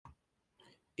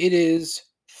It is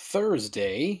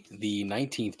Thursday, the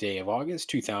 19th day of August,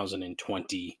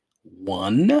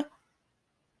 2021.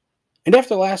 And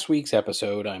after last week's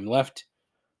episode, I'm left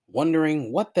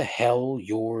wondering what the hell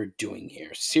you're doing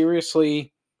here.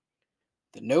 Seriously,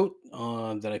 the note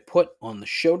that I put on the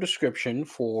show description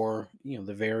for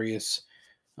the various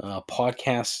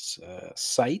podcasts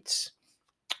sites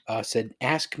said,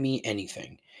 "Ask me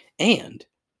anything," and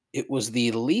it was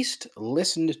the least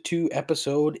listened to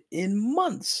episode in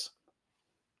months.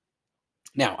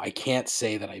 Now, I can't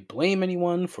say that I blame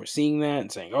anyone for seeing that and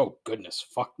saying, "Oh goodness,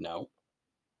 fuck no,"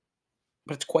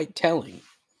 but it's quite telling,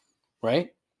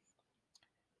 right?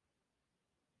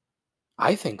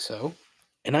 I think so,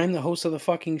 and I'm the host of the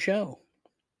fucking show.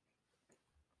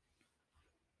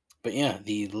 But yeah,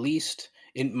 the least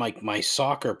in my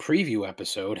soccer preview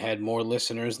episode had more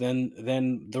listeners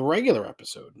than the regular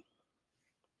episode.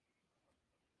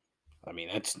 I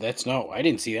mean, that's no, I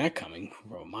didn't see that coming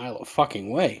from a mile of fucking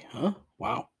way, huh?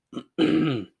 Wow.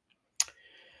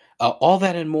 All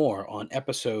that and more on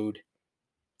episode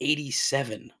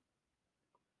 87,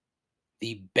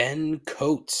 the Ben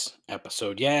Coates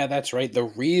episode. Yeah, that's right, the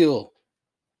real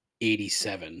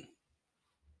 87.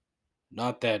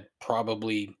 Not that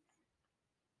probably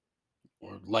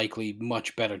or likely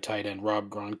much better tight end Rob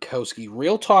Gronkowski.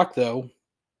 Real talk though,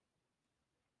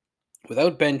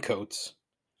 without Ben Coates,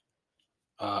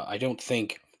 I don't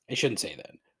think I shouldn't say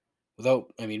that.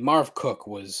 Marv Cook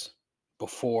was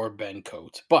before Ben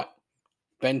Coates, but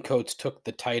Ben Coates took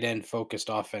the tight end focused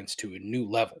offense to a new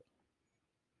level,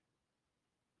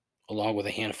 along with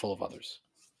a handful of others,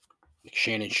 like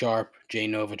Shannon Sharp, Jay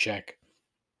Novacek,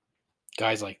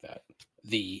 guys like that.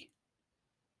 The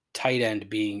tight end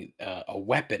being a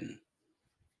weapon,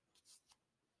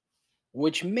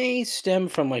 which may stem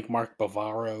from like Mark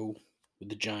Bavaro with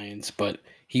the Giants, but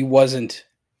he wasn't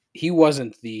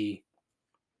the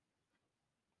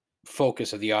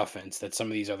focus of the offense that some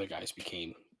of these other guys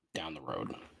became down the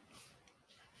road.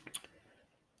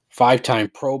 5-time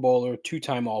Pro Bowler,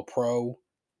 2-time All Pro,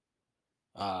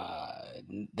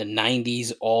 the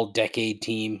 90s All Decade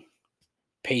team,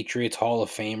 Patriots Hall of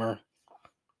Famer.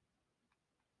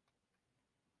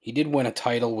 He did win a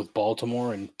title with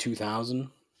Baltimore in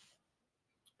 2000.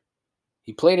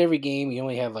 He played every game. He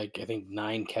only had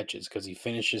 9 catches because he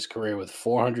finished his career with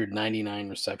 499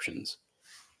 receptions,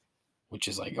 which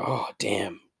is oh,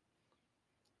 damn.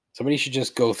 Somebody should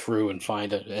just go through and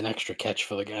find an extra catch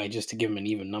for the guy just to give him an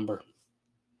even number.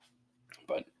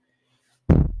 But,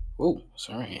 oh,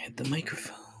 sorry, I hit the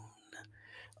microphone.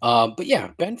 But yeah,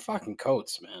 Ben fucking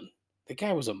Coates, man. The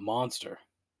guy was a monster.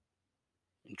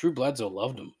 And Drew Bledsoe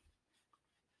loved him.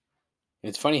 And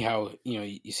it's funny how,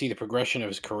 you see the progression of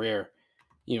his career.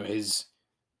 His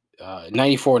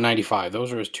 94, 95,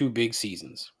 those are his 2 big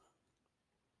seasons.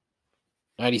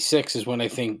 96 is when I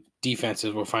think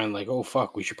defenses were finally oh,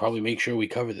 fuck, we should probably make sure we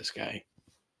cover this guy.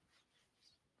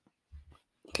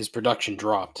 His production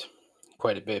dropped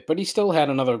quite a bit, but he still had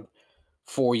another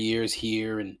 4 years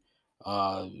here and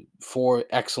 4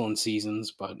 excellent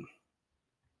seasons, but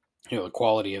the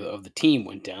quality of the team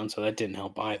went down, so that didn't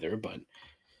help either. But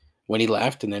when he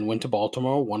left and then went to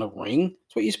Baltimore, won a ring,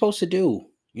 that's what you're supposed to do.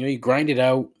 You grind it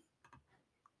out,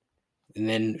 and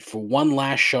then for one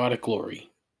last shot at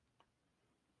glory.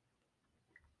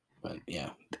 But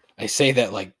yeah, I say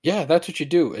that yeah, that's what you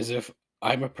do, as if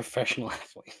I'm a professional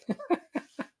athlete.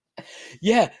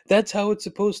 Yeah, that's how it's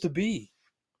supposed to be.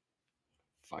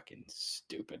 Fucking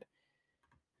stupid.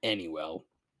 Anyway,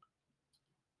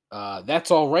 that's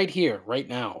all right here, right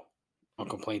now, on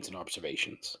Complaints and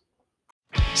Observations.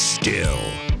 Still,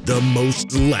 the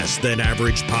most less than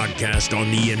average podcast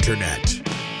on the internet.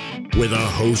 With a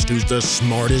host who's the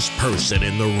smartest person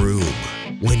in the room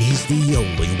when he's the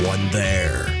only one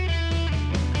there.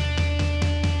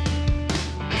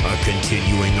 A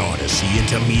continuing odyssey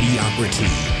into mediocrity.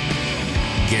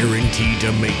 Guaranteed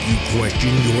to make you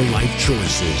question your life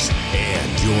choices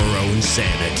and your own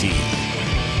sanity.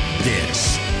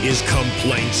 This is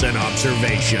Complaints and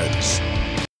Observations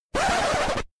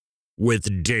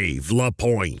with Dave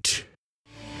LaPointe.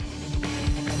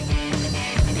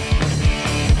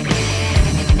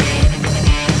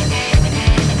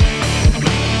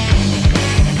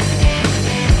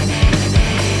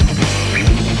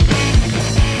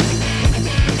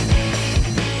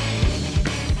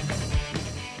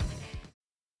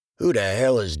 Who the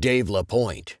hell is Dave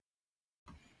LaPointe?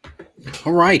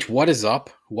 All right, what is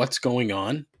up? What's going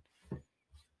on?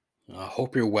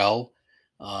 Hope you're well.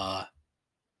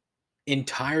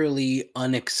 Entirely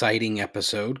unexciting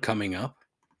episode coming up.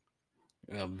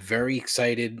 Very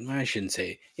excited. I shouldn't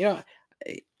say.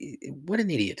 What an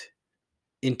idiot.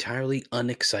 entirely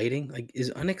unexciting. Like,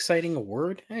 is unexciting a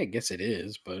word? I guess it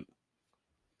is, but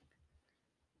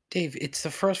Dave, it's the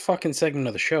first fucking segment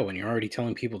of the show, and you're already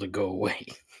telling people to go away.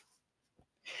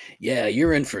 Yeah,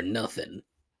 you're in for nothing.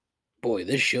 Boy,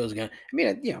 this show's gonna. I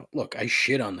mean, look, I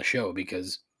shit on the show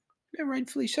because, yeah,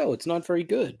 rightfully so. It's not very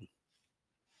good,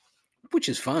 which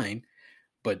is fine.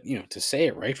 But to say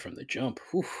it right from the jump,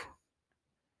 whew,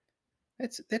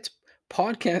 that's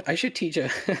podcast. I should teach a,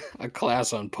 a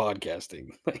class on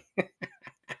podcasting.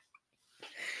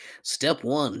 Step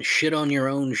one: shit on your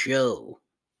own show.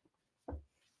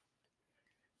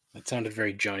 That sounded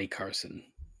very Johnny Carson.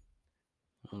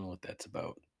 I don't know what that's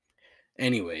about.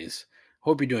 Anyways,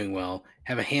 hope you're doing well.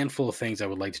 Have a handful of things I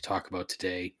would like to talk about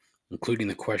today, including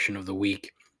the question of the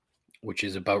week, which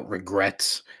is about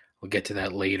regrets. We'll get to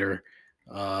that later.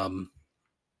 But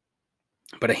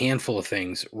a handful of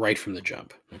things right from the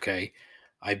jump. Okay.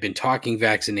 I've been talking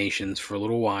vaccinations for a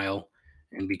little while.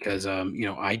 And because,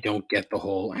 I don't get the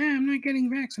whole, I'm not getting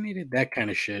vaccinated, that kind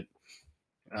of shit.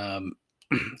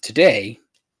 Today,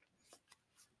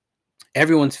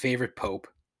 everyone's favorite Pope,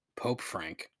 Pope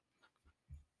Frank,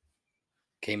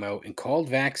 came out and called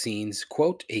vaccines,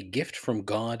 quote, a gift from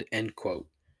God, end quote.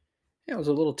 I was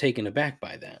a little taken aback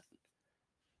by that.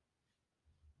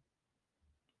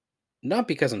 Not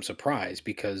because I'm surprised,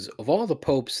 because of all the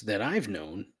popes that I've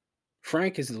known,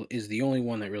 Frank is the only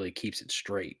one that really keeps it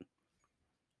straight.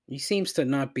 He seems to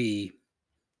not be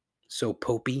so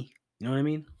popey. You know what I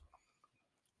mean?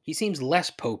 He seems less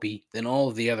popey than all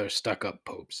of the other stuck-up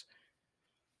popes.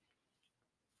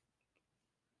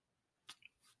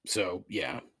 So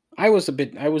yeah, I was a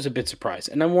bit surprised,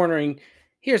 and I'm wondering.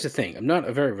 Here's the thing: I'm not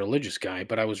a very religious guy,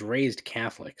 but I was raised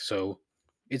Catholic, so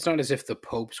it's not as if the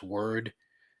Pope's word,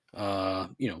 uh,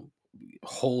 you know,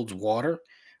 holds water.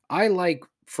 I like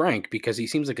Frank because he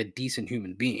seems like a decent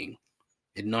human being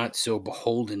and not so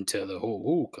beholden to the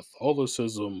whole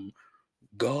Catholicism,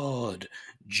 God,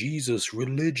 Jesus,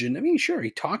 religion. I mean, sure,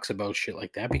 he talks about shit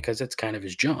like that because that's kind of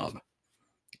his job.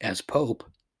 As Pope,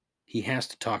 he has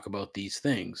to talk about these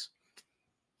things.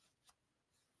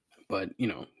 But,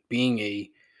 being a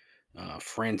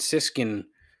Franciscan,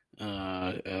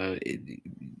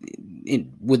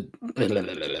 with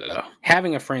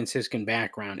having a Franciscan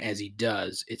background as he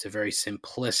does, it's a very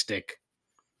simplistic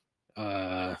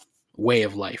way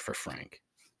of life for Frank.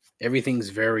 Everything's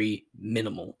very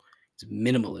minimal. It's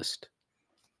minimalist.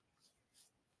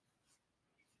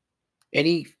 And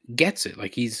he gets it.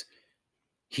 Like he's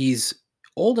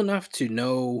old enough to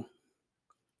know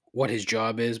what his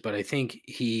job is, but I think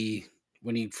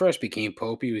when he first became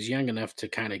pope, he was young enough to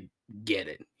kind of get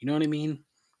it. You know what I mean?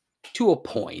 To a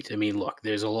point. I mean, look,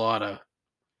 there's a lot of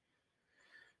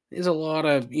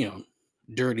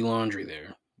dirty laundry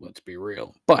there. Let's be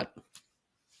real. But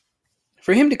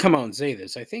for him to come out and say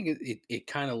this, I think it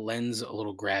kind of lends a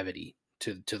little gravity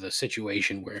to the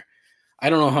situation where I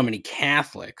don't know how many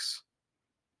Catholics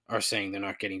are saying they're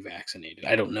not getting vaccinated.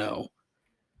 I don't know.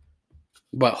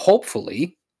 But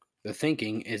hopefully, the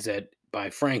thinking is that by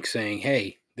Frank saying,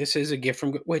 hey, this is a gift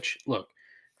from God, which, look,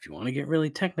 if you want to get really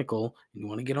technical, you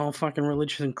want to get all fucking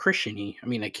religious and Christian-y, I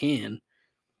mean, I can.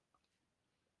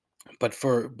 But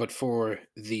for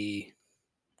the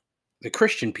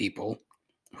Christian people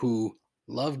who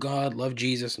love God, love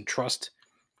Jesus, and trust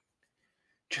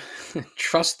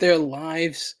their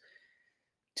lives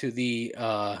to the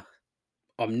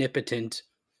omnipotent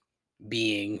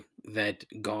being that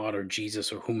God or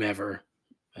Jesus or whomever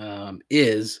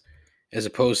is, as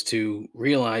opposed to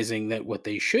realizing that what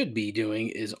they should be doing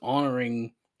is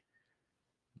honoring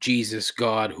Jesus,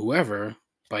 God, whoever,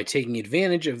 by taking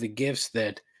advantage of the gifts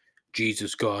that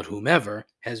Jesus, God, whomever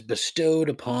has bestowed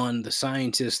upon the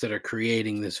scientists that are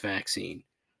creating this vaccine.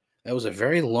 That was a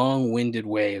very long-winded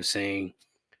way of saying,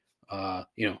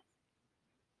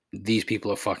 these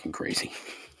people are fucking crazy.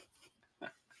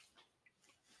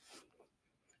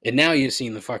 And now you're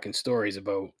seeing the fucking stories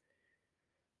about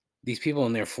these people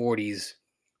in their 40s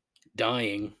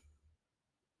dying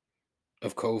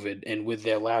of COVID and with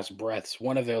their last breaths,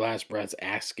 one of their last breaths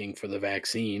asking for the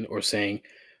vaccine or saying,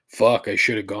 fuck, I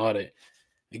should have got it.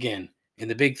 Again, and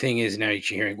the big thing is now you're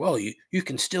hearing, well, you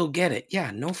can still get it.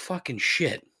 Yeah, no fucking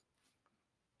shit.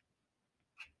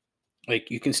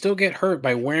 Like, you can still get hurt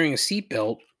by wearing a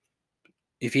seatbelt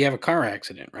if you have a car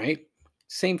accident, right?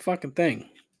 Same fucking thing.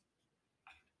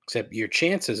 Except your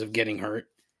chances of getting hurt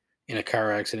in a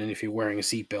car accident if you're wearing a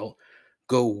seatbelt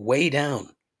go way down.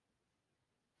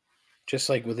 Just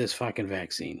like with this fucking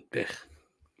vaccine. Ugh.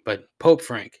 But Pope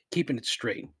Frank, keeping it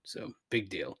straight. So, big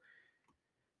deal.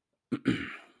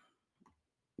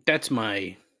 That's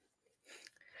my...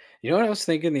 You know what I was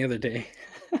thinking the other day?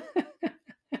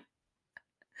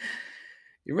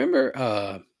 You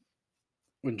remember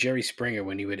when Jerry Springer,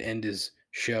 when he would end his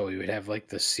show, he would have like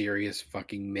the serious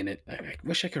fucking minute. I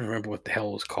wish I could remember what the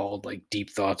hell it was called, like Deep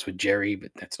Thoughts with Jerry,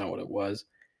 but that's not what it was.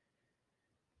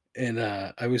 And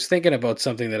I was thinking about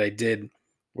something that I did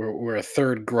where a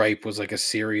third gripe was like a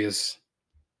serious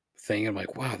thing. I'm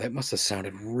like, wow, that must have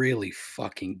sounded really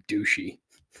fucking douchey.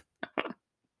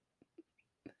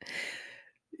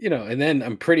 And then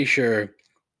I'm pretty sure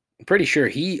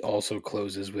he also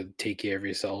closes with take care of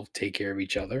yourself, take care of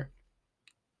each other.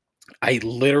 I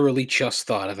literally just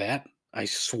thought of that. I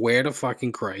swear to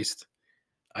fucking Christ.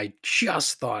 I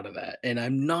just thought of that. And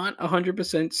I'm not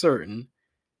 100% certain,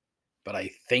 but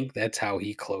I think that's how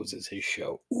he closes his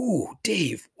show. Ooh,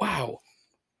 Dave, wow.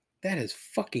 That is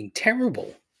fucking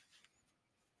terrible.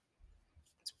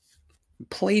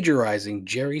 Plagiarizing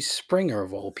Jerry Springer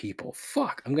of all people.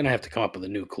 Fuck, I'm going to have to come up with a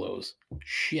new close.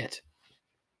 Shit.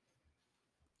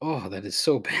 Oh, that is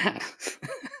so bad.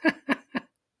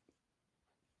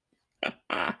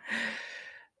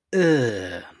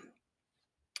 Ugh.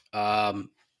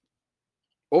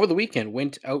 Over the weekend,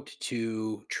 went out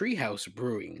to Treehouse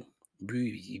Brewing.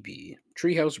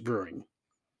 Treehouse Brewing,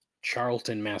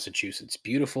 Charlton, Massachusetts.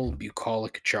 Beautiful,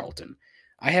 bucolic Charlton.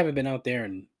 I haven't been out there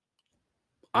in,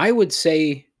 I would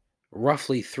say,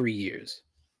 roughly 3 years.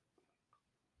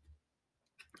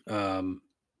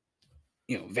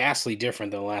 Vastly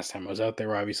different than the last time I was out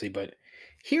there, obviously. But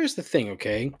here's the thing,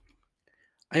 okay?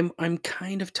 I'm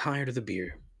kind of tired of the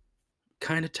beer.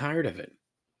 Kind of tired of it.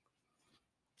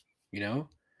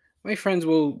 My friends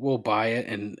will buy it,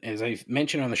 and as I've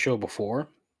mentioned on the show before,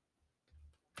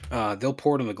 they'll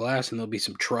pour it in the glass, and there'll be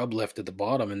some trub left at the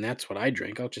bottom, and that's what I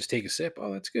drink. I'll just take a sip.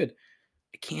 Oh, that's good.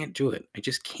 I can't do it. I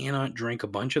just cannot drink a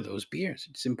bunch of those beers.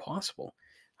 It's impossible.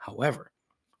 However,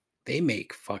 they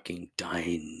make fucking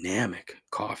dynamic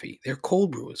coffee. Their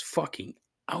cold brew is fucking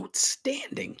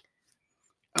outstanding.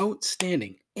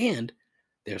 Outstanding. And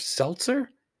their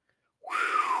seltzer,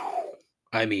 whew,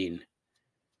 I mean,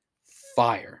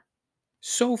 fire.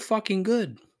 So fucking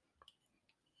good.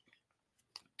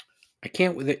 I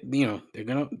can't with it.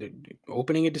 They're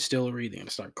opening a distillery. They're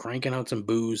gonna start cranking out some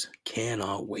booze.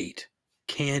 Cannot wait.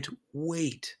 Can't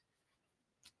wait.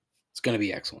 It's gonna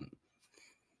be excellent.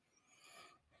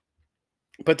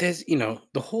 But there's, the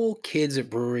whole kids at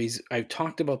breweries. I've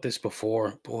talked about this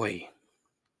before. Boy,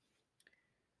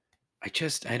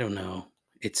 I don't know.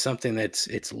 It's something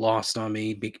it's lost on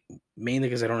me, mainly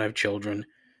because I don't have children.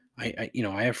 I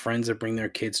have friends that bring their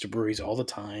kids to breweries all the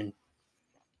time.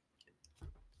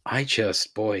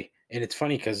 Boy, and it's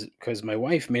funny because my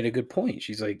wife made a good point.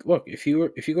 She's like, look, if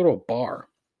you go to a bar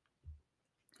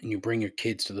and you bring your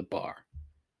kids to the bar,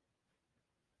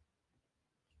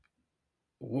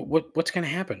 what's gonna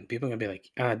happen? People are gonna be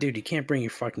like, dude, you can't bring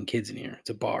your fucking kids in here.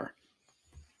 It's a bar.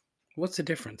 What's the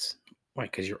difference? Why?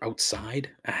 Because you're outside?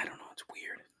 I don't know. It's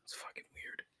weird. It's fucking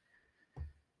weird.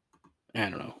 I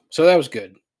don't know. So that was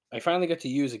good. I finally got to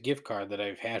use a gift card that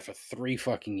I've had for 3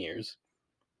 fucking years.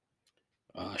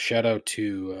 Shout out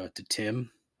to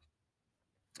Tim.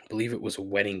 I believe it was a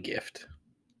wedding gift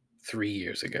 3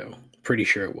 years ago. Pretty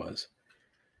sure it was.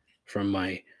 From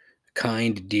my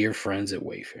kind, dear friends at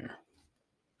Wayfair.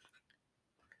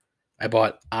 I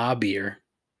bought a beer.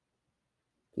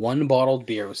 One bottled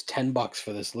beer was $10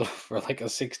 for this for like a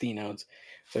 16 ounce.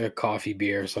 It's like a coffee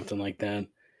beer or something like that.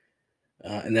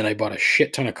 And then I bought a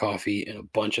shit ton of coffee and a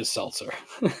bunch of seltzer.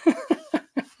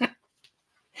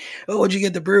 Oh, what'd you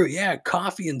get the brew? Yeah,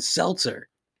 coffee and seltzer.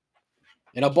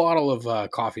 And a bottle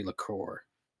of coffee liqueur.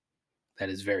 That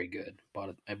is very good.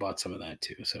 I bought some of that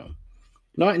too. So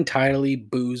not entirely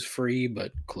booze free,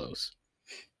 but close.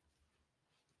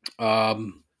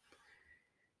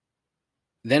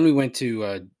 Then we went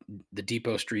to the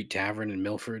Depot Street Tavern in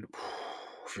Milford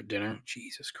for dinner.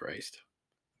 Jesus Christ.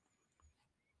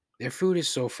 Their food is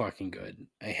so fucking good.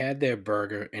 I had their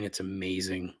burger and it's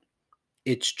amazing.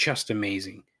 It's just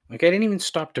amazing. Like I didn't even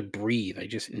stop to breathe. I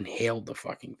just inhaled the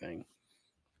fucking thing.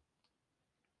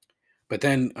 But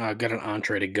then got an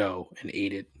entree to go and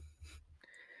ate it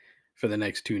for the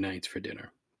next 2 nights for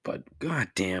dinner. But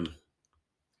goddamn,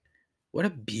 what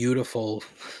a beautiful,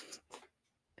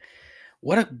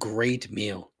 what a great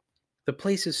meal. The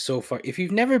place is so far. If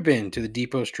you've never been to the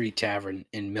Depot Street Tavern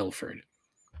in Milford,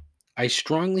 I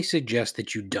strongly suggest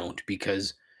that you don't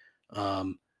because I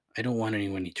don't want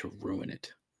anyone to ruin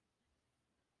it.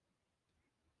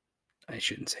 I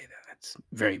shouldn't say that. That's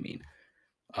very mean.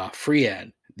 Free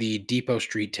ad, the Depot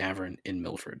Street Tavern in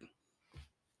Milford.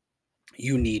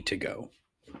 You need to go.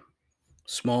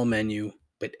 Small menu,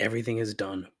 but everything is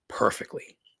done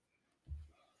perfectly.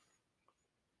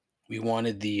 We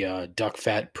wanted the duck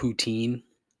fat poutine.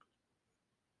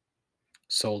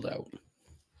 sold out.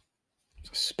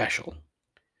 It's a special.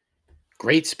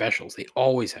 Great specials. They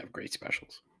always have great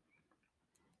specials.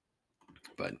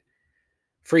 But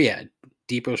free ad,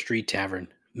 Depot Street Tavern,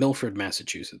 Milford,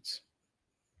 Massachusetts.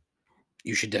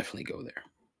 You should definitely go there.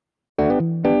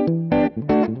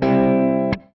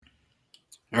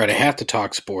 All right, I have to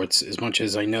talk sports as much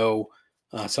as I know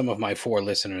some of my 4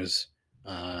 listeners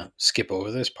skip over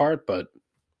this part, but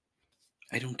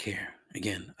I don't care.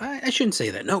 Again, I shouldn't say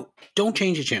that. No, don't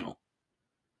change the channel.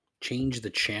 Change the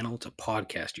channel to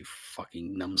podcast, you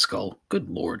fucking numbskull. Good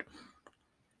Lord.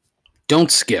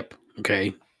 Don't skip,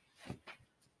 okay?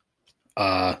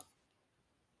 3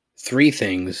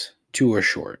 things, 2 are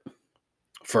short.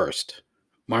 First,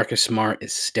 Marcus Smart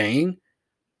is staying,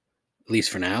 at least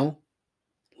for now.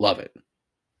 Love it.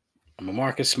 I'm a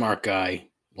Marcus Smart guy,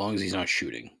 as long as he's not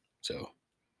shooting. So,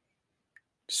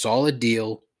 solid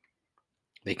deal.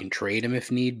 They can trade him if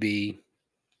need be.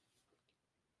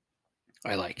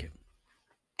 I like it.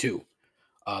 2,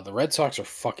 the Red Sox are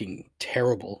fucking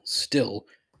terrible still.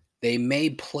 They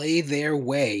may play their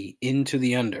way into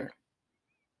the under,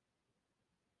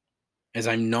 as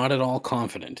I'm not at all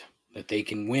confident that they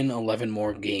can win 11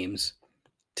 more games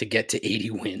to get to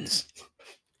 80 wins.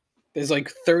 There's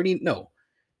like 30, no,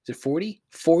 is it 40?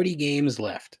 40 games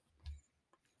left.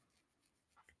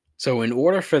 So in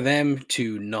order for them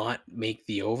to not make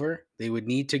the over, they would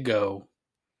need to go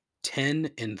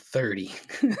 10-30.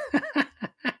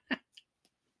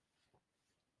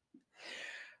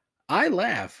 I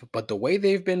laugh, but the way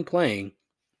they've been playing,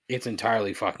 it's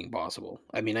entirely fucking possible.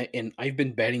 I mean, I've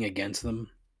been betting against them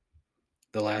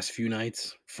the last few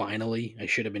nights. Finally, I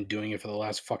should have been doing it for the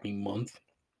last fucking month.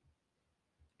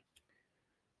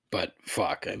 But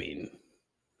fuck, I mean,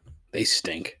 they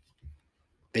stink.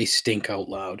 They stink out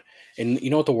loud. And you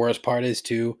know what the worst part is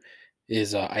too?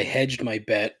 Is I hedged my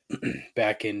bet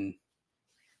back in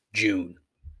June.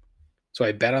 So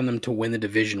I bet on them to win the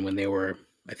division when they were,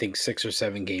 I think, 6 or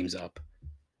 7 games up.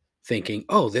 Thinking,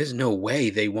 oh, there's no way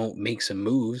they won't make some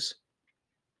moves.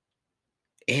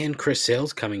 And Chris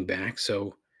Sale's coming back,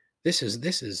 so this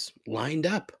is lined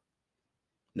up.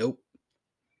 Nope.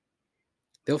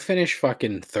 They'll finish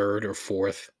fucking 3rd or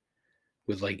 4th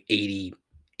with like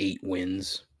 88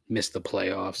 wins, miss the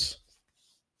playoffs.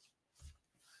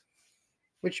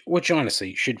 Which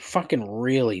honestly should fucking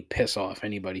really piss off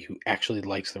anybody who actually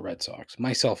likes the Red Sox,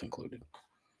 myself included.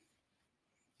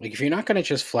 Like, if you're not going to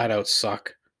just flat out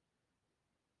suck,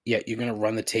 yet you're going to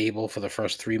run the table for the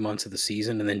first 3 months of the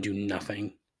season and then do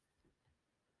nothing,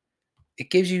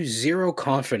 it gives you zero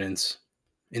confidence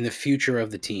in the future of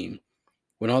the team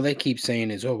when all they keep saying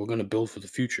is, oh, we're going to build for the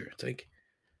future. It's like,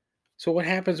 so what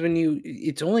happens when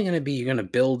it's only going to be, you're going to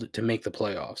build to make the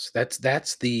playoffs.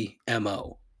 That's the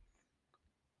MO.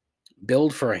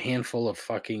 Build for a handful of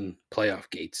fucking playoff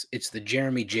gates. It's the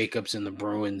Jeremy Jacobs and the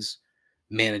Bruins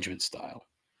management style.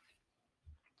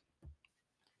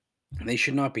 And they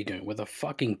should not be doing it with the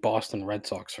fucking Boston Red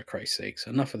Sox, for Christ's sakes.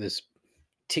 Enough of this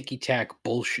ticky-tack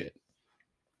bullshit.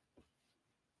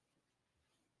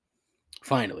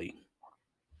 Finally,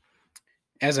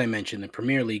 as I mentioned, the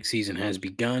Premier League season has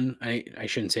begun. I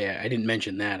shouldn't say I didn't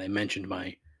mention that. I mentioned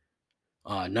my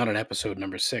not an episode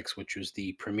number 6, which was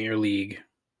the Premier League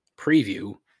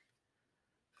preview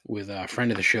with a friend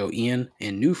of the show, Ian,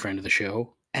 and new friend of the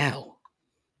show, Al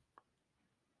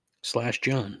 /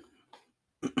 John.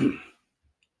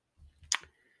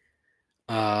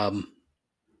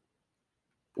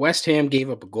 West Ham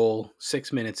gave up a goal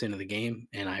 6 minutes into the game,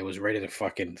 and I was ready to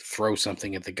fucking throw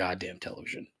something at the goddamn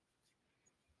television.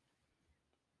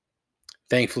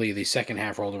 Thankfully, the second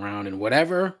half rolled around, and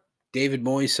whatever David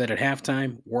Moyes said at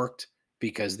halftime worked,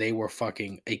 because they were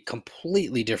fucking a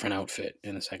completely different outfit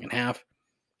in the second half.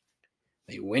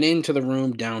 They went into the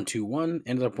room down 2-1,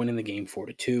 ended up winning the game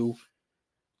 4-2.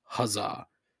 Huzzah.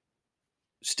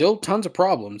 Still tons of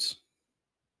problems.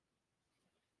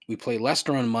 We play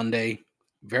Leicester on Monday.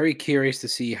 Very curious to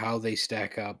see how they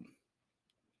stack up,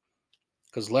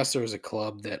 because Leicester is a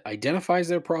club that identifies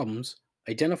their problems,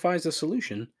 identifies the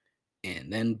solution,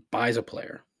 and then buys a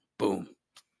player. Boom.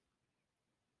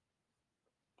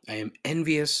 I am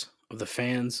envious of the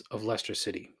fans of Leicester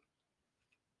City.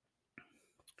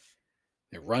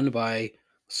 They're run by a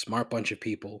smart bunch of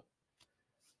people.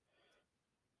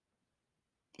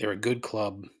 They're a good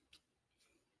club.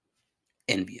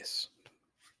 Envious.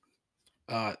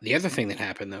 The other thing that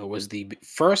happened, though, was the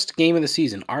first game of the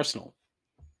season, Arsenal,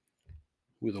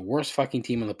 who were the worst fucking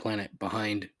team on the planet,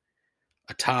 behind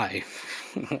a tie.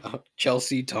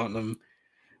 Chelsea, Tottenham.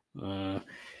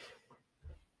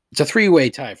 It's a 3-way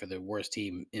tie for the worst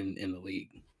team in the league.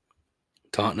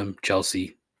 Tottenham,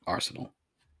 Chelsea, Arsenal.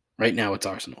 Right now it's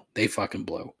Arsenal. They fucking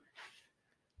blow.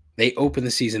 They opened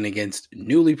the season against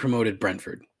newly promoted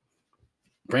Brentford.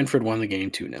 Brentford won the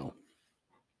game 2-0.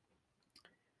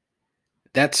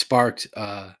 That sparked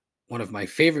one of my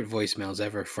favorite voicemails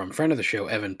ever from friend of the show,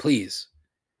 Evan. Please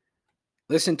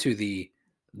listen to the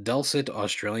dulcet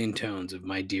Australian tones of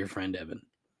my dear friend Evan.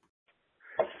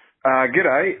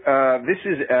 G'day. This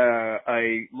is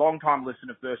a long-time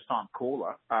listener, first-time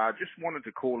caller. Just wanted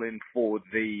to call in for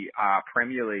the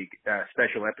Premier League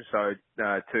special episode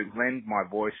to lend my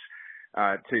voice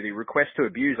to the request to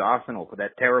abuse Arsenal for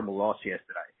that terrible loss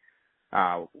yesterday.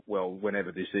 Well,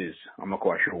 whenever this is. I'm not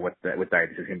quite sure what date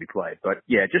this is going to be played. But,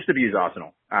 yeah, just abuse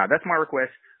Arsenal. That's my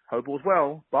request. Hope all's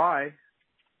well. Bye.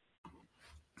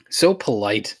 So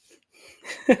polite.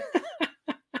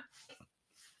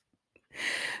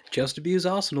 Just abuse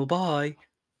Arsenal. Bye.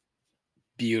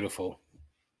 Beautiful.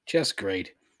 Just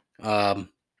great.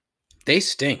 They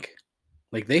stink.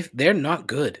 Like they're not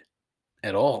good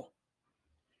at all.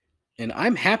 And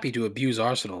I'm happy to abuse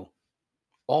Arsenal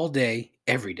all day,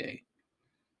 every day.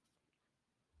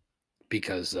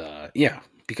 Because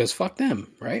because fuck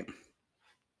them, right?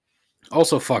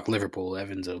 Also fuck Liverpool.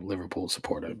 Evan's a Liverpool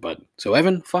supporter, but so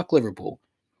Evan, fuck Liverpool.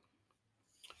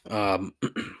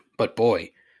 But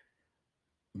boy,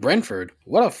 Brentford,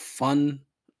 what a fun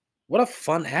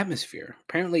atmosphere.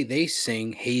 Apparently they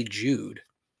sing Hey Jude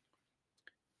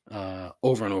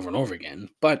over and over and over again.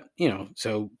 But,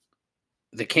 so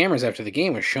the cameras after the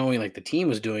game were showing like the team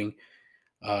was doing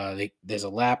there's a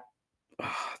lap,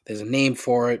 there's a name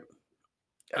for it,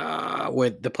 where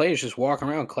the players just walking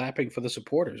around clapping for the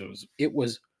supporters. It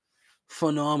was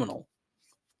phenomenal.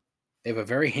 They have a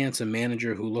very handsome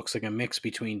manager who looks like a mix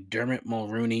between Dermot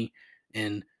Mulrooney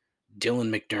and Dylan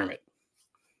McDermott.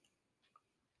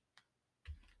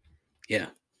 Yeah.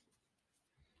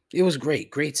 It was great.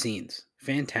 Great scenes.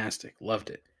 Fantastic. Loved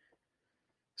it.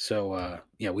 So,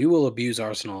 we will abuse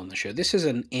Arsenal on the show. This is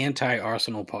an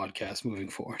anti-Arsenal podcast moving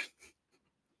forward.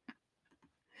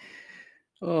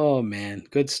 Oh, man.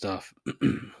 Good stuff.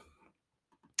 All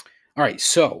right.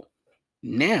 So,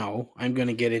 now I'm going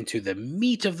to get into the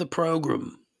meat of the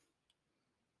program,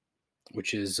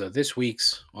 which is last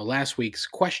week's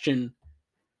question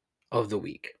of the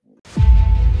week.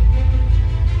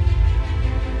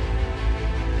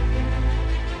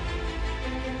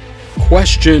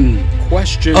 Question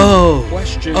of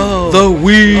the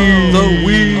week.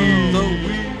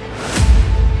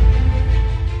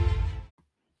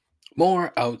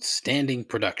 More outstanding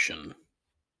production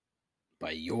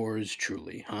by yours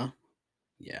truly, huh?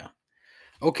 Yeah.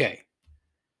 Okay.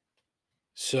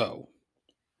 So,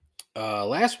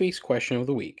 last week's question of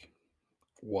the week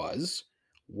was,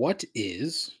 what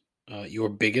is your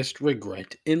biggest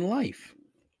regret in life?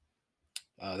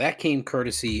 That came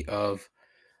courtesy of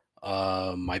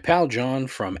my pal John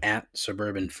from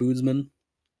 @SuburbanFoodsman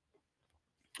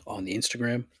on the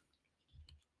Instagram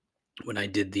when I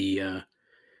did the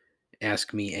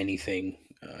Ask Me Anything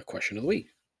question of the week.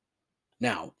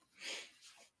 Now,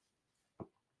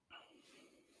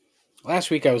 last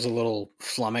week I was a little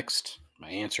flummoxed. My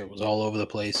answer was all over the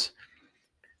place.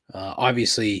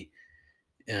 Obviously,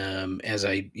 as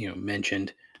I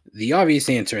mentioned, the obvious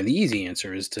answer and the easy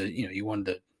answer is to you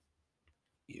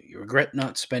regret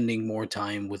not spending more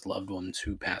time with loved ones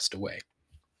who passed away.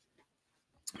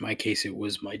 In my case, it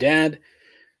was my dad,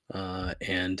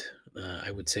 and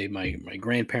I would say my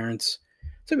grandparents.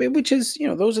 So, which is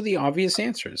those are the obvious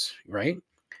answers, right?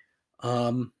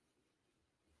 And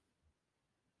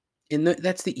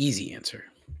that's the easy answer.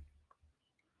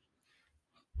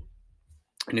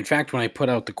 And in fact, when I put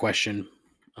out the question,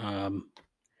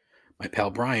 my pal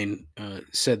Brian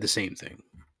said the same thing,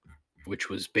 which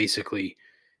was basically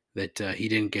that he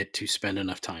didn't get to spend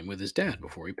enough time with his dad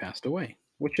before he passed away,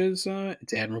 which is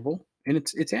it's admirable and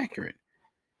it's accurate.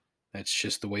 That's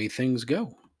just the way things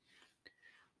go.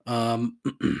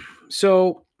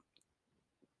 So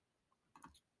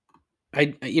I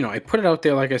put it out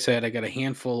there. Like I said, I got a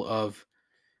handful of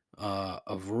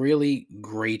really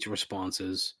great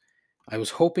responses. I was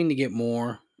hoping to get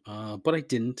more, but I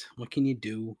didn't. What can you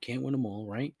do? Can't win them all,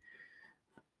 right?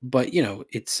 But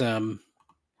it's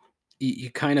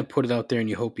you kind of put it out there and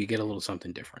you hope you get a little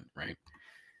something different, right?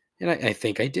 And I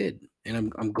think I did,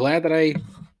 and I'm glad that I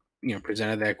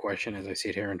presented that question as I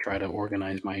sit here and try to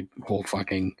organize my whole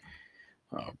fucking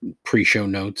pre-show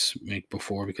notes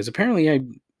before, because apparently I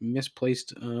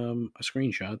misplaced a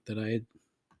screenshot that I had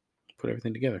put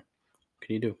everything together. What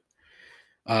can you do?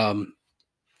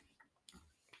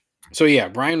 So yeah,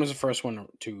 Brian was the first one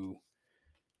to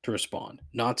respond.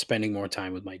 Not spending more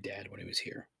time with my dad when he was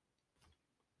here,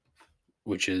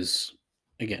 which is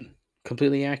again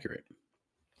completely accurate.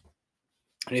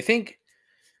 And I think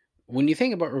when you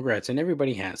think about regrets, and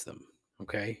everybody has them,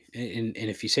 okay? And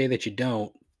if you say that you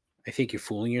don't, I think you're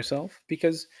fooling yourself,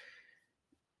 because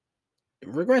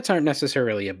regrets aren't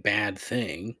necessarily a bad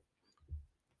thing.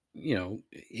 You know,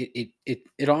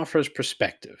 it offers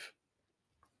perspective.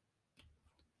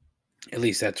 At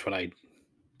least that's what I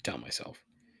tell myself.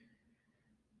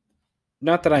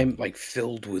 Not that I'm like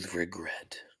filled with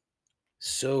regret,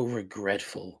 so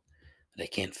regretful that I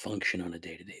can't function on a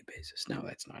day-to-day basis. No,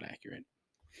 that's not accurate.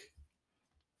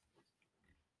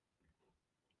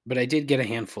 But I did get a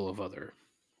handful of other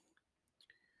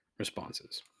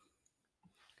responses.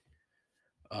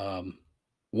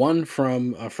 One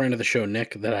from a friend of the show,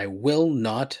 Nick, that I will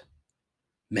not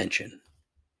mention.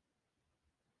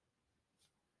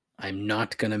 I'm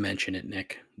not going to mention it,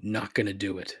 Nick. Not going to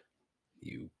do it.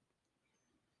 You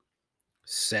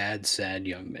sad, sad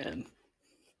young man.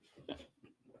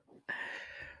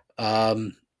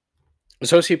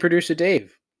 Associate producer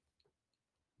Dave.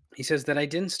 He says that I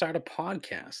didn't start a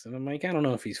podcast. And I'm like, I don't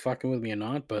know if he's fucking with me or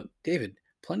not, but David,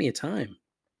 plenty of time.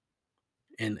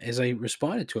 And as I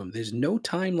responded to him, there's no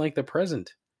time like the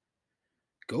present.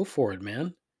 Go for it,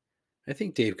 man. I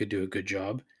think Dave could do a good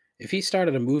job. If he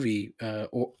started a movie,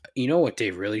 or you know what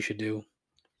Dave really should do?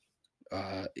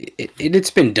 It's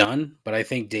been done, but I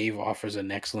think Dave offers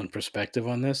an excellent perspective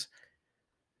on this.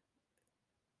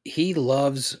 He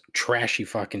loves trashy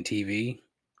fucking TV.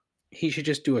 He should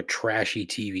just do a trashy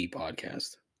TV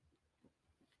podcast.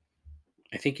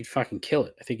 I think he'd fucking kill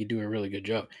it. I think he'd do a really good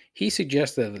job. He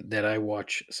suggested that I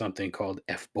watch something called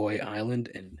F-Boy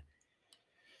Island, and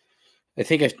I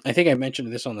think I mentioned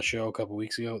this on the show a couple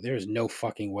weeks ago. There is no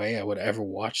fucking way I would ever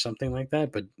watch something like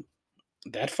that, but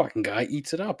that fucking guy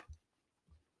eats it up.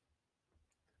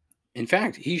 In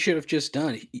fact, he should have just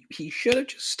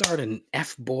started an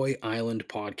F-Boy Island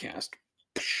podcast.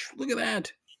 Look at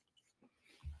that.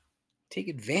 Take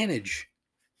advantage.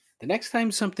 The next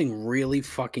time something really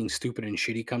fucking stupid and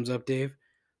shitty comes up, Dave,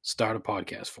 start a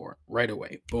podcast for it right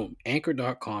away. Boom.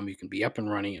 Anchor.com. You can be up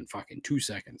and running in fucking 2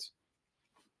 seconds.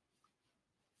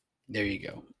 There you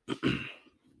go.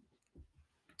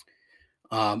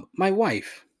 My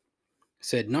wife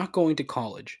said not going to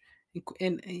college.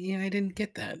 And I didn't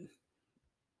get that.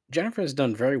 Jennifer has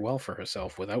done very well for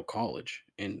herself without college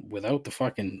and without the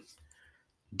fucking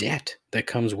debt that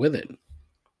comes with it.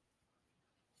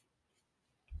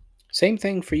 Same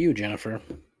thing for you, Jennifer.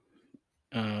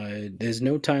 There's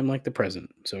no time like the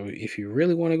present. So if you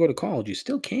really want to go to college, you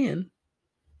still can.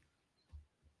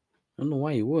 I don't know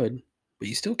why you would, but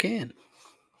you still can.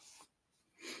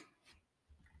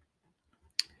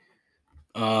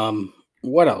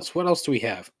 What else? What else do we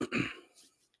have?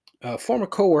 Former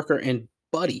coworker and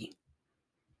buddy,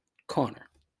 Connor.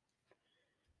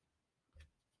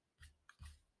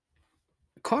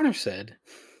 Connor said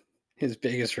his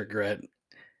biggest regret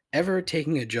ever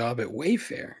taking a job at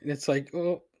Wayfair. And it's like,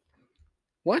 oh,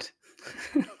 what?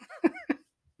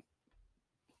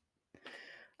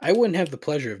 I wouldn't have the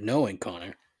pleasure of knowing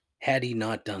Connor had he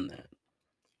not done that.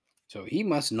 So he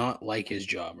must not like his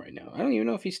job right now. I don't even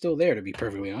know if he's still there, to be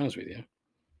perfectly honest with you.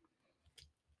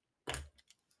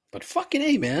 But fucking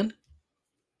A, man.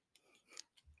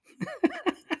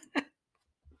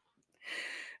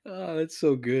 Oh, that's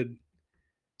so good.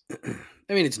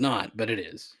 I mean, it's not, but it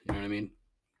is. You know what I mean?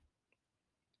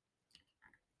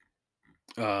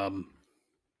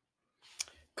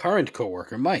 Current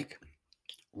coworker, Mike,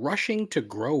 rushing to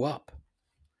grow up.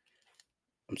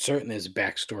 I'm certain there's a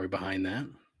backstory behind that.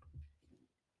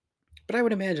 But I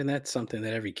would imagine that's something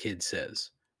that every kid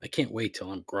says. I can't wait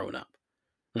till I'm grown up.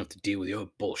 I don't have to deal with your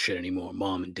bullshit anymore,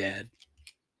 mom and dad.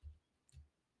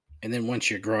 And then once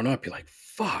you're grown up, you're like,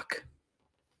 fuck.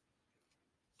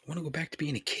 I want to go back to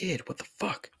being a kid. What the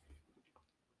fuck?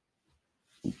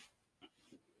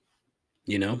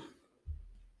 You know?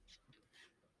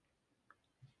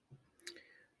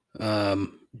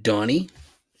 Donnie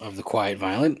of The Quiet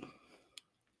Violent.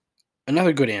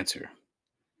 Another good answer.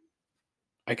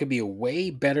 I could be a way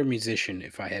better musician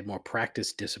if I had more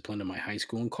practice discipline in my high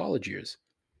school and college years.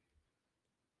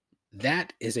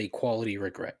 That is a quality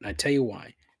regret. And I tell you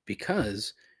why.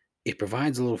 Because it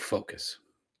provides a little focus.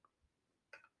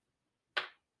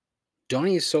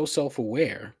 Donnie is so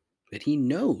self-aware that he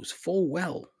knows full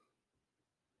well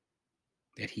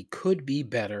that he could be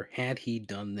better had he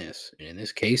done this. And in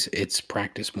this case, it's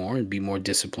practice more and be more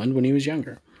disciplined when he was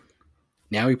younger.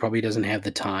 Now he probably doesn't have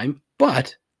the time,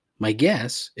 but my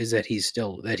guess is that he's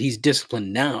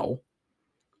disciplined now,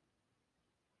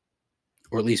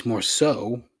 or at least more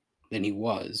so than he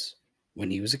was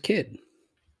when he was a kid.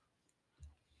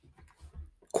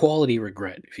 Quality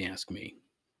regret, if you ask me.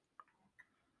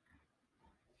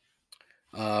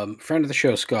 Friend of the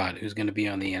show, Scott, who's going to be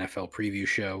on the NFL preview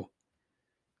show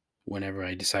whenever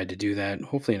I decide to do that,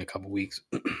 hopefully in a couple weeks,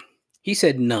 he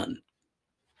said none.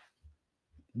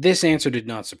 This answer did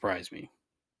not surprise me.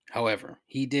 However,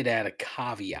 he did add a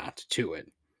caveat to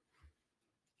it.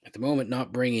 At the moment,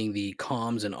 not bringing the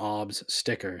Coms and Obs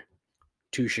sticker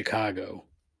to Chicago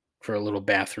for a little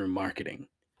bathroom marketing.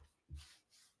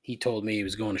 He told me he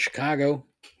was going to Chicago.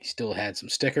 He still had some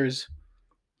stickers.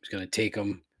 He was going to take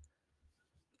them,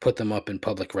 put them up in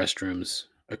public restrooms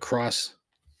across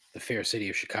the fair city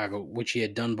of Chicago, which he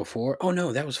had done before. Oh,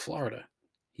 no, that was Florida.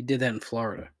 He did that in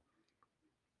Florida.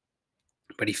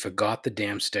 But he forgot the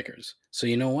damn stickers. So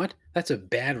you know what? That's a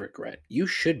bad regret. You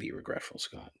should be regretful,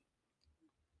 Scott.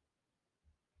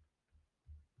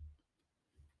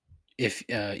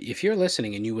 If you're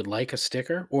listening and you would like a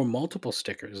sticker or multiple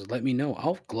stickers, let me know.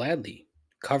 I'll gladly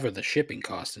cover the shipping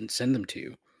cost and send them to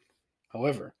you.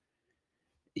 However,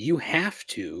 you have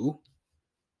to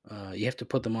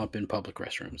put them up in public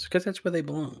restrooms because that's where they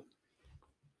belong.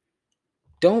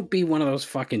 Don't be one of those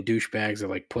fucking douchebags that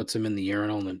like puts them in the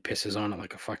urinal and then pisses on it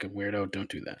like a fucking weirdo. Don't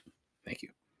do that. Thank you.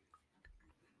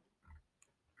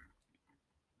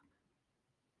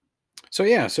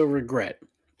 So regret.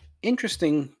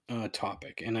 Interesting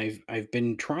topic, and I've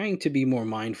been trying to be more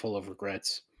mindful of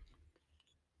regrets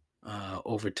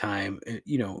over time.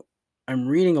 I'm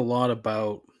reading a lot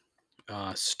about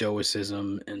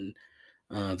Stoicism and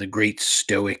the great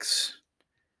Stoics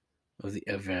of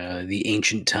the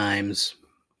ancient times,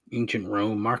 ancient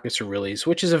Rome, Marcus Aurelius,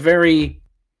 which is a very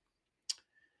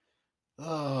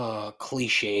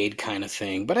cliched kind of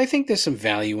thing, but I think there's some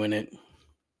value in it.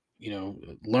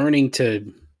 Learning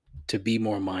to be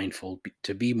more mindful,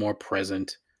 to be more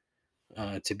present,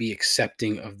 to be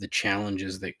accepting of the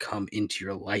challenges that come into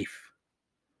your life.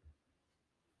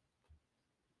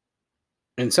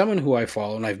 And someone who I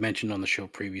follow, and I've mentioned on the show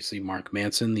previously, Mark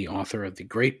Manson, the author of the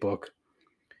great book,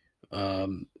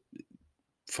 fucking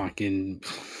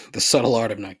The Subtle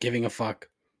Art of Not Giving a Fuck.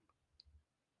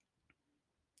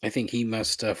 I think he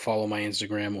must follow my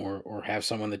Instagram or have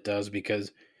someone that does,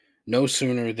 because no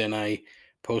sooner than I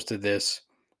posted this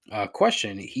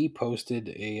question, he posted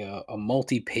a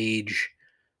multi-page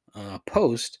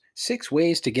post, 6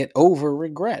 ways to get over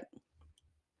regret.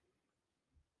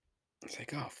 It's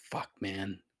like, oh fuck,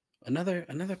 man. Another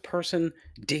person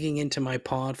digging into my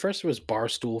pod. First it was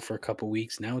Barstool for a couple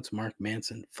weeks. Now it's Mark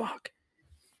Manson. Fuck.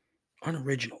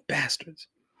 Unoriginal bastards.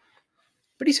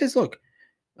 But he says, look,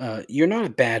 you're not a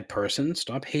bad person.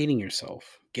 Stop hating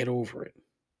yourself. Get over it.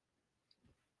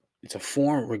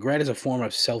 Regret is a form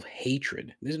of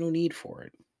self-hatred. There's no need for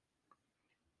it.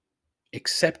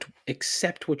 Accept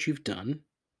what you've done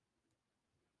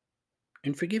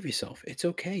and forgive yourself. It's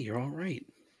okay. You're all right.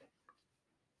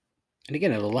 And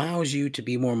again, it allows you to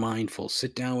be more mindful.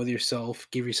 Sit down with yourself.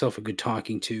 Give yourself a good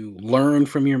talking to. Learn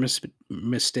from your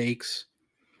mistakes.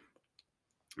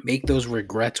 Make those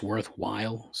regrets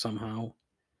worthwhile somehow.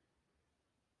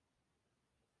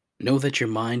 Know that your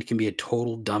mind can be a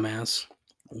total dumbass.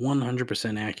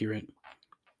 100% accurate.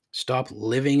 Stop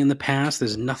living in the past.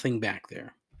 There's nothing back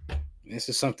there. This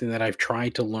is something that I've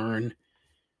tried to learn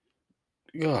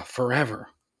forever.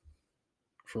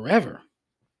 Forever.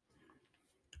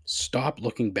 Stop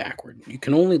looking backward. You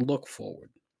can only look forward.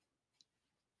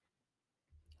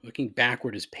 Looking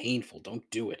backward is painful. Don't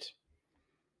do it.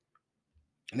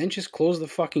 And then just close the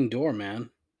fucking door, man.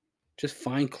 Just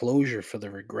find closure for the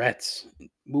regrets.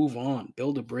 Move on.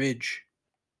 Build a bridge.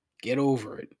 Get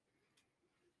over it.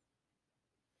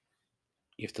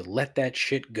 You have to let that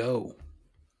shit go.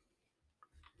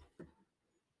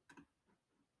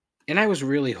 And I was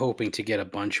really hoping to get a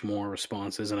bunch more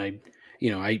responses, and I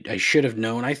should have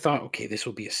known. I thought, okay, this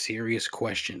will be a serious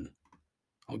question.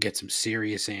 I'll get some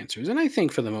serious answers. And I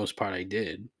think for the most part I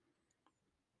did.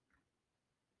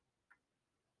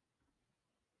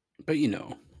 But I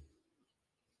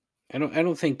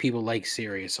don't think people like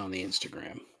serious on the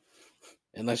Instagram.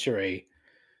 Unless you're a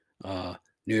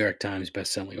New York Times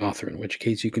bestselling author, in which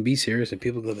case you can be serious and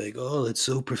people go like, oh, that's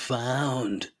so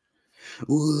profound.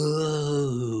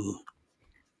 Whoa.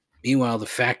 Meanwhile, the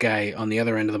fat guy on the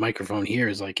other end of the microphone here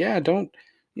is like, yeah,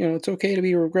 it's okay to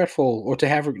be regretful or to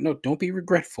have, no, don't be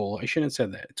regretful. I shouldn't have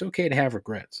said that. It's okay to have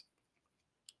regrets.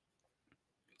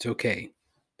 It's okay.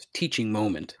 It's a teaching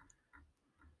moment.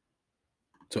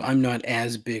 So I'm not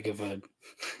as big of a,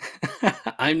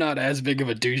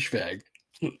 douchebag.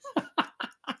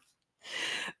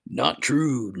 Not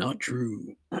true.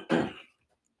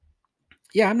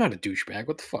 Yeah, I'm not a douchebag.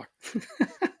 What the fuck?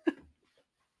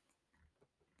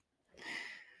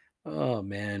 Oh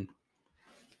man.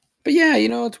 But yeah,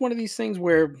 it's one of these things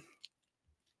where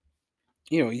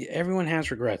everyone has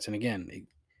regrets, and again,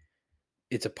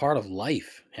 it's a part of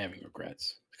life having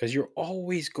regrets because you're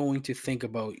always going to think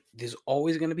about. There's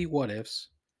always going to be what ifs.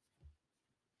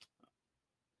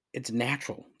 It's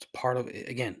natural. It's part of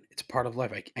again. It's part of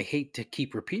life. I hate to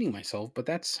keep repeating myself, but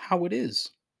that's how it is.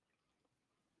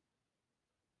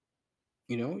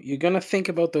 You're going to think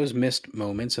about those missed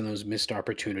moments and those missed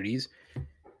opportunities.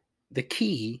 The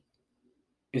key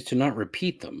is to not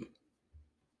repeat them.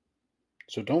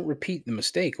 So don't repeat the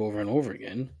mistake over and over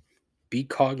again. Be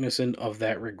cognizant of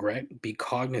that regret. Be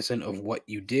cognizant of what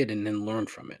you did and then learn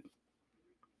from it.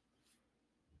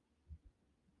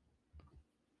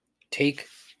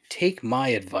 Take my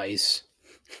advice.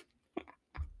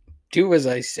 Do as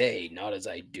I say, not as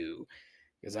I do.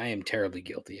 Because I am terribly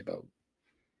guilty about,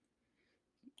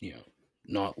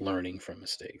 not learning from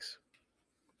mistakes.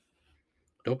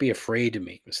 Don't be afraid to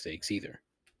make mistakes either.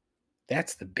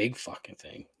 That's the big fucking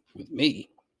thing with me.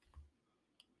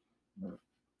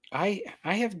 I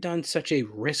have done such a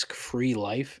risk-free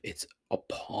life. It's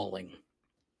appalling.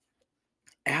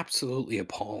 Absolutely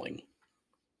appalling.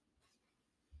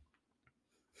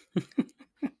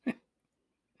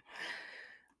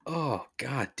 Oh,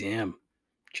 god damn.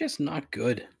 Just not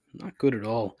good. Not good at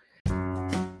all.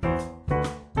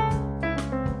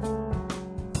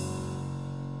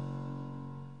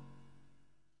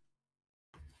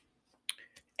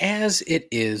 As it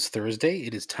is Thursday,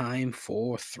 it is time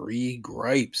for 3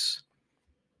 gripes.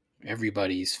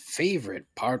 Everybody's favorite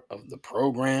part of the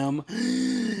program.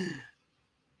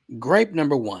 Gripe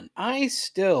number 1. I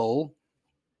still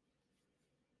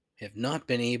have not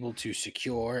been able to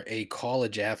secure a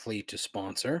college athlete to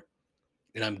sponsor,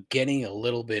 and I'm getting a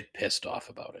little bit pissed off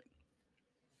about it.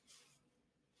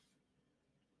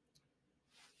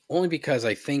 Only because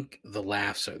I think the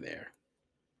laughs are there.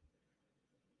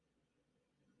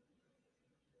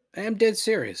 I am dead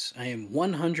serious. I am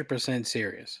 100%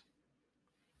 serious.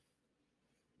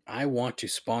 I want to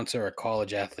sponsor a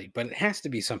college athlete, but it has to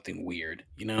be something weird,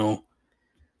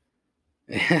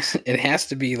 It has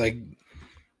to be like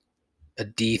a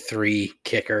D3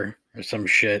 kicker or some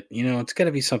shit. It's got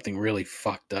to be something really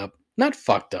fucked up. Not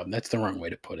fucked up, that's the wrong way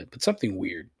to put it, but something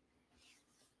weird.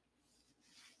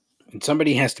 And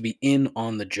somebody has to be in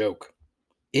on the joke,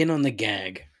 in on the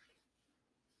gag,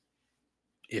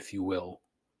 if you will.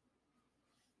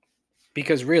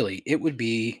 Because really, it'd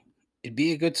be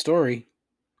a good story.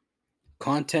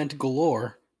 Content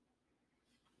galore.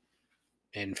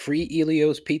 And free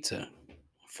Elio's pizza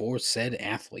for said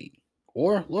athlete.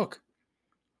 Or look,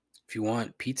 if you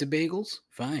want pizza bagels,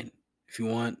 fine. If you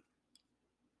want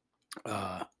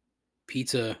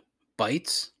pizza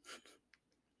bites,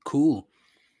 cool.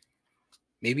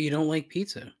 Maybe you don't like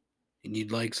pizza and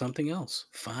you'd like something else,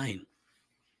 fine.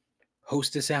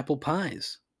 Hostess apple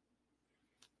pies,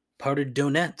 powdered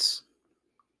donuts,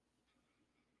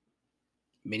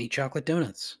 mini chocolate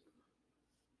donuts.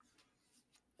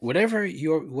 Whatever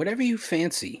you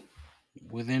fancy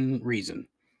within reason,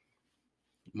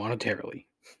 monetarily.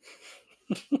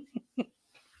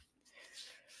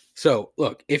 So,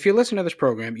 look, if you listen to this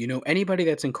program, you know anybody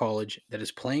that's in college that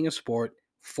is playing a sport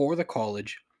for the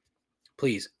college,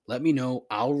 please let me know.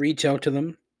 I'll reach out to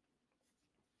them.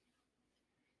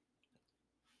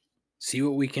 See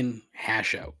what we can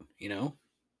hash out, I'm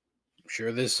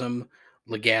sure there's some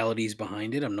legalities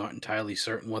behind it. I'm not entirely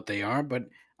certain what they are, but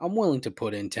I'm willing to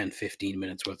put in 10, 15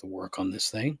 minutes worth of work on this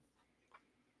thing.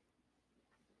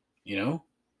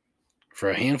 For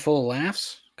a handful of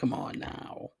laughs? Come on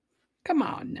now.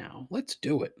 Let's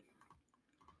do it.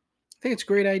 I think it's a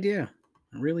great idea.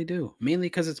 I really do. Mainly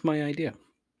because it's my idea.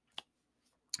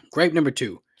 Gripe number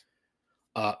 2.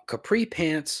 Capri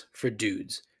pants for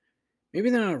dudes. Maybe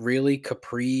they're not really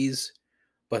capris,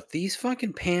 but these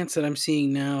fucking pants that I'm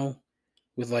seeing now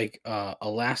with like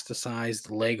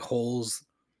elasticized leg holes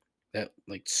that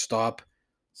like stop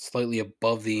slightly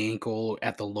above the ankle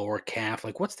at the lower calf.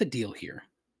 Like, what's the deal here?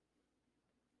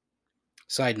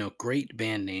 Side note, great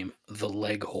band name, The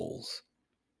Leg Holes.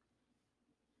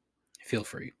 Feel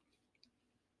free.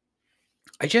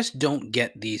 I just don't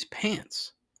get these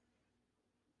pants.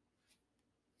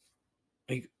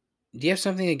 Like, do you have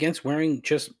something against wearing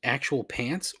just actual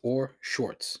pants or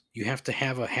shorts? You have to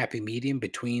have a happy medium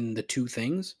between the two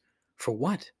things? For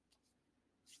what?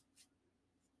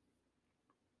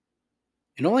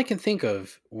 And all I can think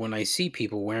of when I see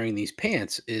people wearing these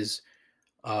pants is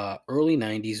early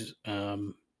 90s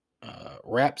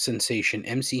rap sensation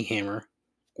MC Hammer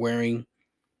wearing,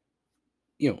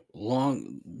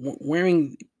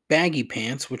 wearing baggy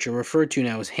pants, which are referred to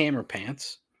now as hammer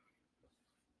pants.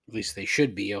 At least they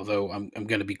should be, although I'm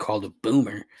going to be called a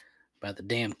boomer by the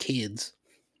damn kids.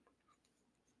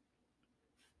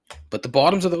 But the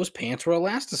bottoms of those pants were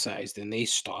elasticized, and they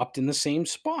stopped in the same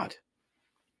spot.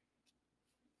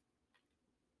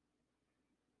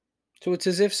 So it's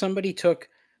as if somebody took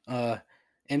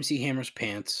MC Hammer's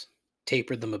pants,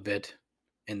 tapered them a bit,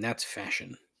 and that's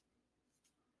fashion.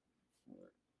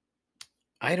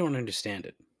 I don't understand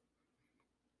it.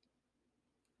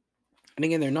 And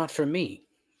again, they're not for me.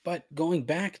 But going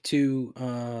back to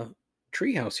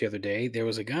Treehouse the other day, there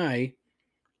was a guy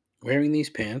wearing these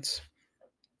pants.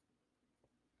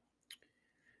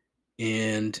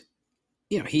 And,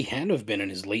 he had to have been in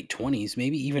his late 20s,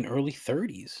 maybe even early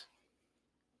 30s.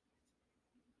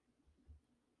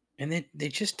 And they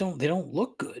just don't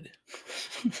look good.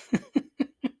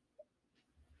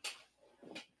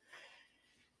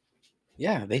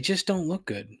 Yeah, they just don't look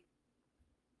good.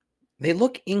 They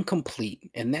look incomplete,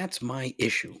 and that's my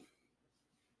issue.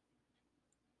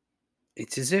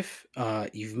 It's as if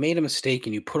you've made a mistake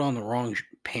and you put on the wrong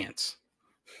pants.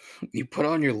 You put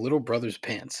on your little brother's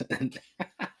pants.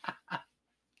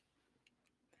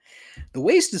 The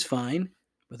waist is fine,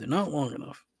 but they're not long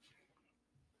enough.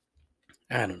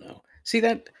 I don't know. See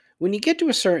that when you get to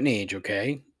a certain age,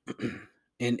 okay,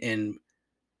 and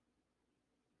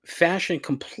fashion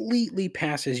completely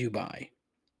passes you by,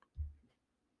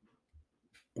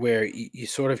 where you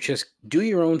sort of just do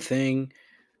your own thing,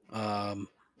 but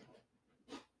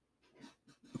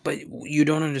you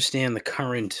don't understand the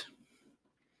current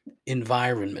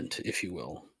environment, if you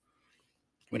will,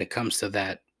 when it comes to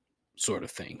that sort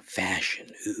of thing. Fashion.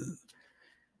 Ooh.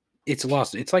 It's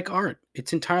lost. It's like art.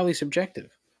 It's entirely subjective.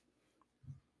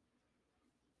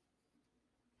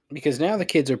 Because now the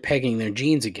kids are pegging their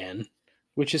jeans again,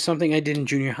 which is something I did in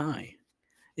junior high.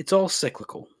 It's all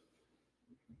cyclical.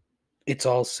 It's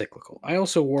all cyclical. I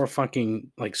also wore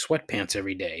fucking like sweatpants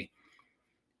every day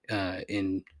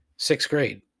in 6th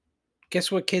grade.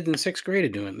 Guess what kids in 6th grade are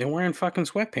doing? They're wearing fucking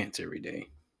sweatpants every day.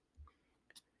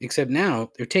 Except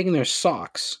now they're taking their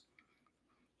socks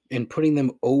and putting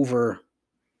them over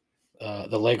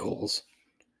the leg holes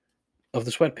of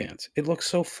the sweatpants. It looks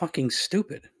so fucking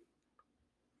stupid.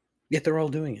 Yet they're all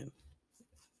doing it.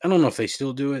 I don't know if they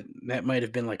still do it. That might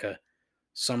have been like a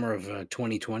summer of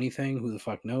 2020 thing. Who the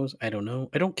fuck knows? I don't know.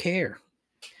 I don't care.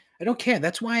 I don't care.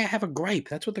 That's why I have a gripe.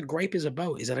 That's what the gripe is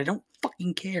about, is that I don't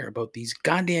fucking care about these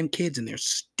goddamn kids and their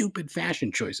stupid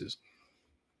fashion choices.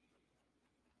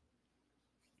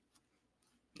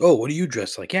 Oh, what do you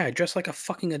dress like? Yeah, I dress like a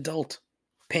fucking adult.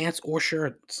 Pants or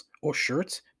shirts. Or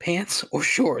shirts? Pants or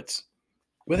shorts.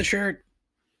 With a shirt.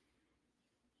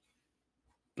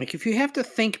 Like, if you have to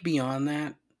think beyond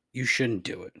that, you shouldn't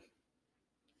do it.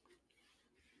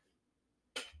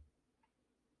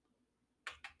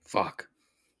 Fuck.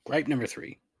 Gripe number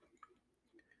 3.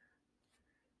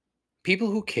 People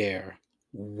who care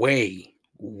way,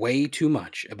 way too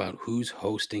much about who's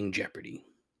hosting Jeopardy.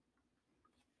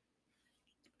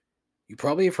 You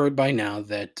probably have heard by now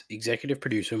that executive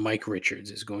producer Mike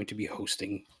Richards is going to be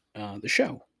hosting the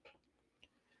show.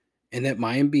 And that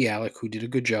Mayim Bialik, who did a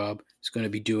good job, is going to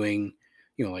be doing,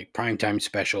 like primetime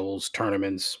specials,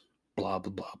 tournaments, blah,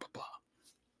 blah, blah, blah, blah.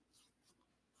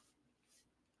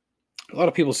 A lot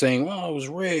of people saying, well, it was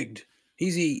rigged.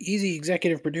 Easy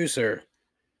executive producer.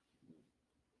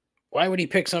 Why would he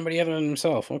pick somebody other than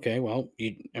himself? Okay, well,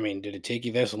 did it take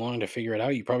you this long to figure it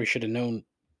out? You probably should have known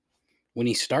when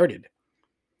he started.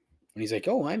 And he's like,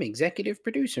 oh, I'm executive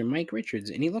producer Mike Richards.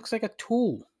 And he looks like a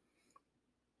tool.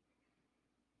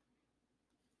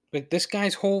 But this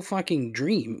guy's whole fucking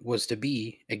dream was to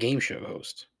be a game show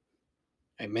host.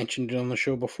 I mentioned it on the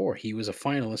show before. He was a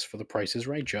finalist for the Price is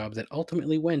Right job that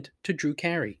ultimately went to Drew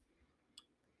Carey.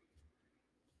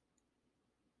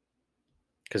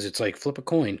 Because it's like flip a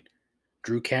coin.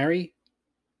 Drew Carey,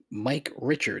 Mike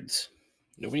Richards.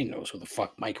 Nobody knows who the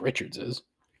fuck Mike Richards is.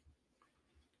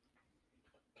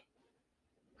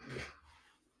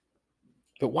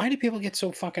 But why do people get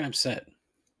so fucking upset?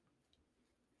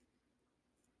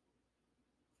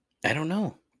 I don't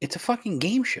know. It's a fucking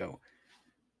game show.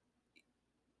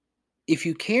 If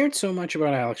you cared so much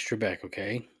about Alex Trebek,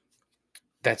 okay,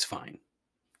 that's fine.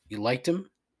 You liked him.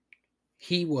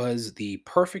 He was the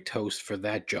perfect host for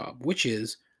that job, which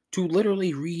is to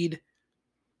literally read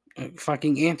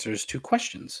fucking answers to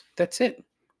questions. That's it.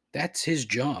 That's his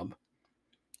job.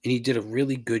 And he did a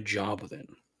really good job with it.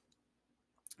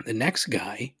 The next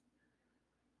guy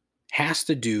has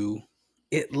to do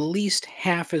at least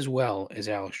half as well as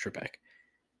Alex Trebek.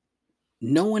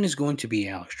 No one is going to be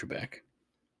Alex Trebek.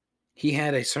 He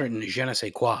had a certain je ne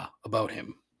sais quoi about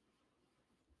him.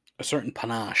 A certain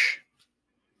panache.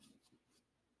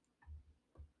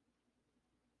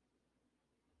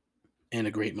 and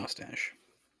a great mustache.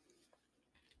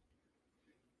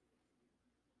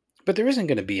 But there isn't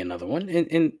going to be another one,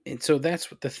 and so that's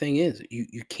what the thing is.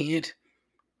 You can't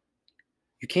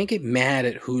get mad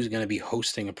at who's going to be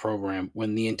hosting a program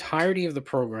when the entirety of the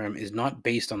program is not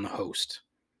based on the host.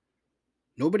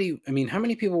 Nobody, I mean, how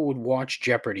many people would watch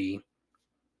Jeopardy?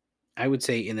 I would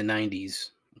say in the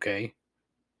 90s, okay,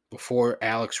 before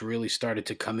Alex really started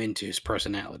to come into his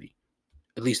personality,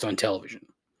 at least on television,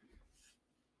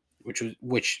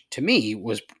 which to me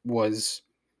was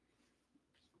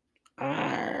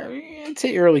I'd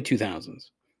say early 2000s.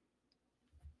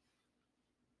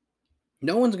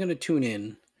 No one's going to tune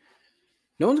in.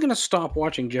 No one's going to stop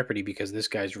watching Jeopardy because this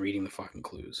guy's reading the fucking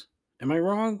clues. Am I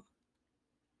wrong?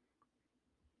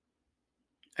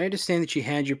 I understand that you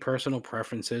had your personal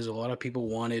preferences. A lot of people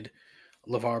wanted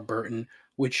LeVar Burton,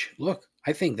 which, look,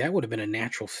 I think that would have been a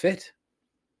natural fit.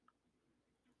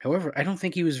 However, I don't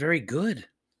think he was very good.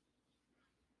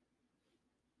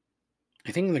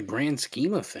 I think in the grand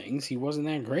scheme of things, he wasn't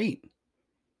that great.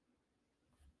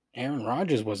 Aaron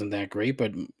Rodgers wasn't that great,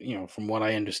 but, you know, from what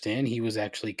I understand, he was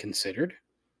actually considered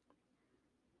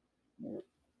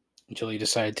until he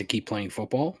decided to keep playing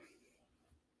football.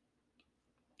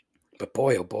 But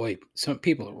boy, oh boy, some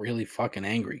people are really fucking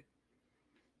angry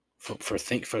for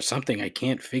something I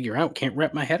can't figure out, can't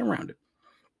wrap my head around it.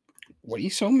 What are you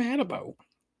so mad about?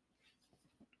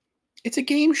 It's a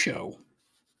game show.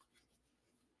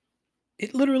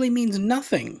 It literally means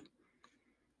nothing.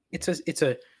 It's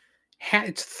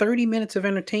 30 minutes of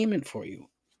entertainment for you.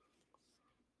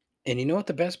 And you know what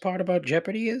the best part about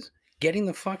Jeopardy is? Getting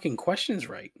the fucking questions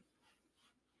right.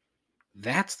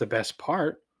 That's the best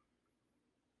part.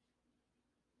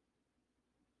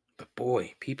 But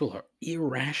boy, people are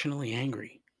irrationally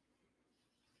angry.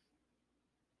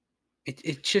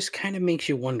 It just kind of makes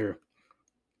you wonder,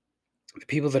 the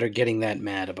people that are getting that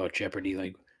mad about Jeopardy,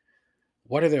 like,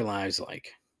 what are their lives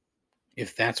like?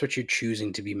 If that's what you're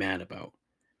choosing to be mad about.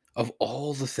 Of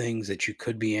all the things that you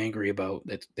could be angry about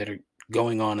that are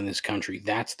going on in this country,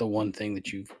 that's the one thing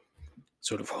that you've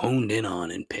sort of honed in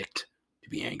on and picked to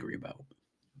be angry about.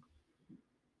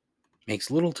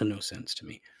 Makes little to no sense to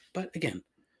me. But again,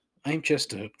 I'm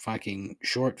just a fucking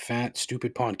short, fat,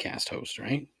 stupid podcast host,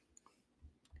 right?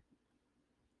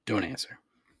 Don't answer.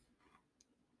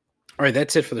 All right,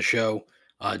 that's it for the show.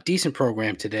 Decent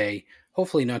program today.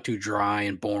 Hopefully not too dry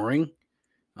and boring.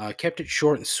 Kept it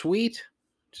short and sweet,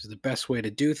 which is the best way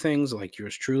to do things, like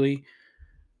yours truly.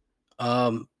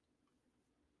 I'm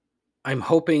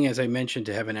hoping, as I mentioned,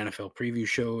 to have an NFL preview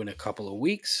show in a couple of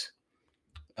weeks.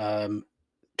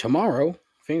 Tomorrow,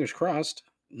 fingers crossed,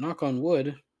 knock on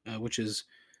wood, which is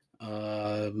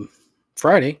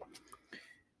Friday,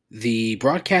 the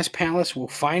broadcast palace will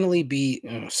finally be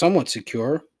somewhat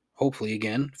secure. Hopefully,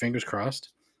 again, fingers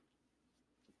crossed.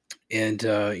 And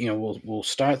we'll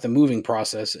start the moving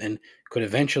process and could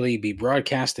eventually be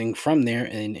broadcasting from there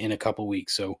in a couple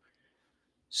weeks. So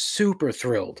super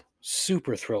thrilled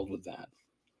with that.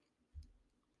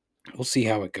 We'll see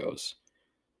how it goes.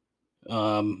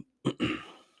 And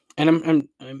I'm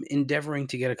endeavoring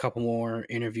to get a couple more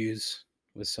interviews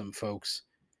with some folks.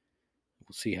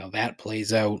 We'll see how that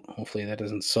plays out. Hopefully that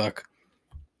doesn't suck.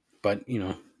 But,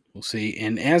 we'll see.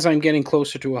 And as I'm getting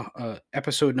closer to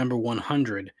episode number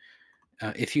 100,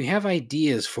 if you have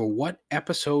ideas for what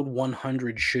episode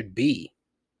 100 should be,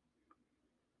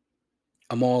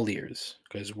 I'm all ears,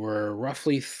 because we're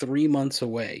roughly 3 months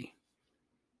away.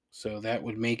 So that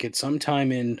would make it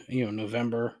sometime in,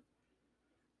 November.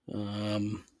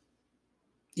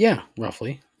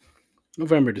 Roughly.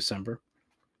 November, December.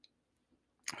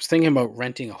 I was thinking about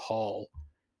renting a hall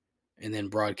and then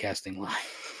broadcasting live.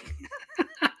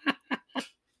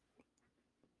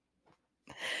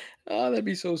 Oh, that'd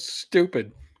be so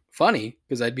stupid. Funny,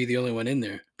 because I'd be the only one in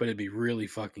there, but it'd be really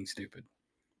fucking stupid.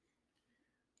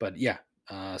 But yeah,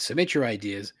 submit your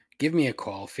ideas. Give me a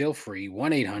call. Feel free.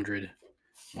 1-800.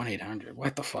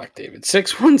 What the fuck, David?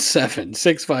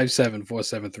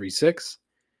 617-657-4736.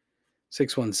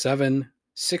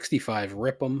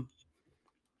 617-65-RIP'em.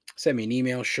 Send me an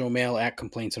email, showmail at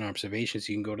Complaints and Observations.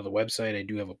 You can go to the website. I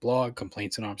do have a blog,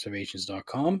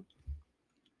 complaintsandobservations.com.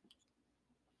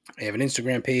 I have an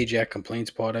Instagram page at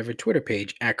ComplaintsPod. I have a Twitter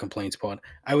page at ComplaintsPod.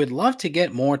 I would love to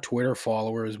get more Twitter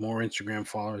followers, more Instagram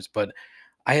followers, but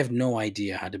I have no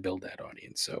idea how to build that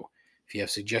audience. So if you have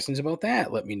suggestions about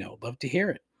that, let me know. Love to hear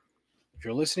it. If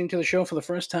you're listening to the show for the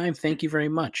first time, thank you very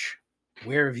much.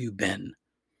 Where have you been?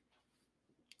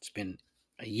 It's been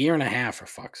a year and a half, for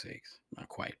fuck's sakes. Not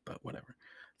quite, but whatever.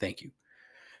 Thank you.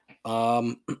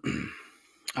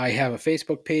 I have a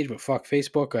Facebook page, but fuck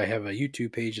Facebook. I have a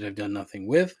YouTube page that I've done nothing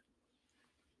with.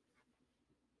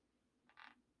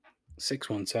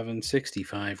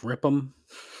 617-65. Rip 'em.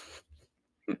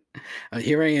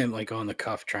 Here I am, like on the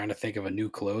cuff, trying to think of a new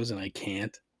close, and I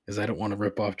can't because I don't want to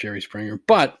rip off Jerry Springer.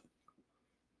 But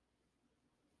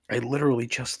I literally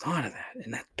just thought of that,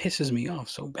 and that pisses me off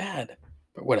so bad.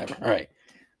 But whatever. All right,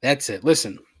 that's it.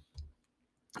 Listen,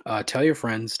 tell your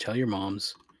friends, tell your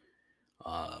moms.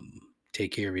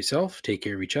 Take care of yourself. Take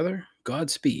care of each other.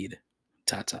 Godspeed.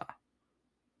 Ta-ta.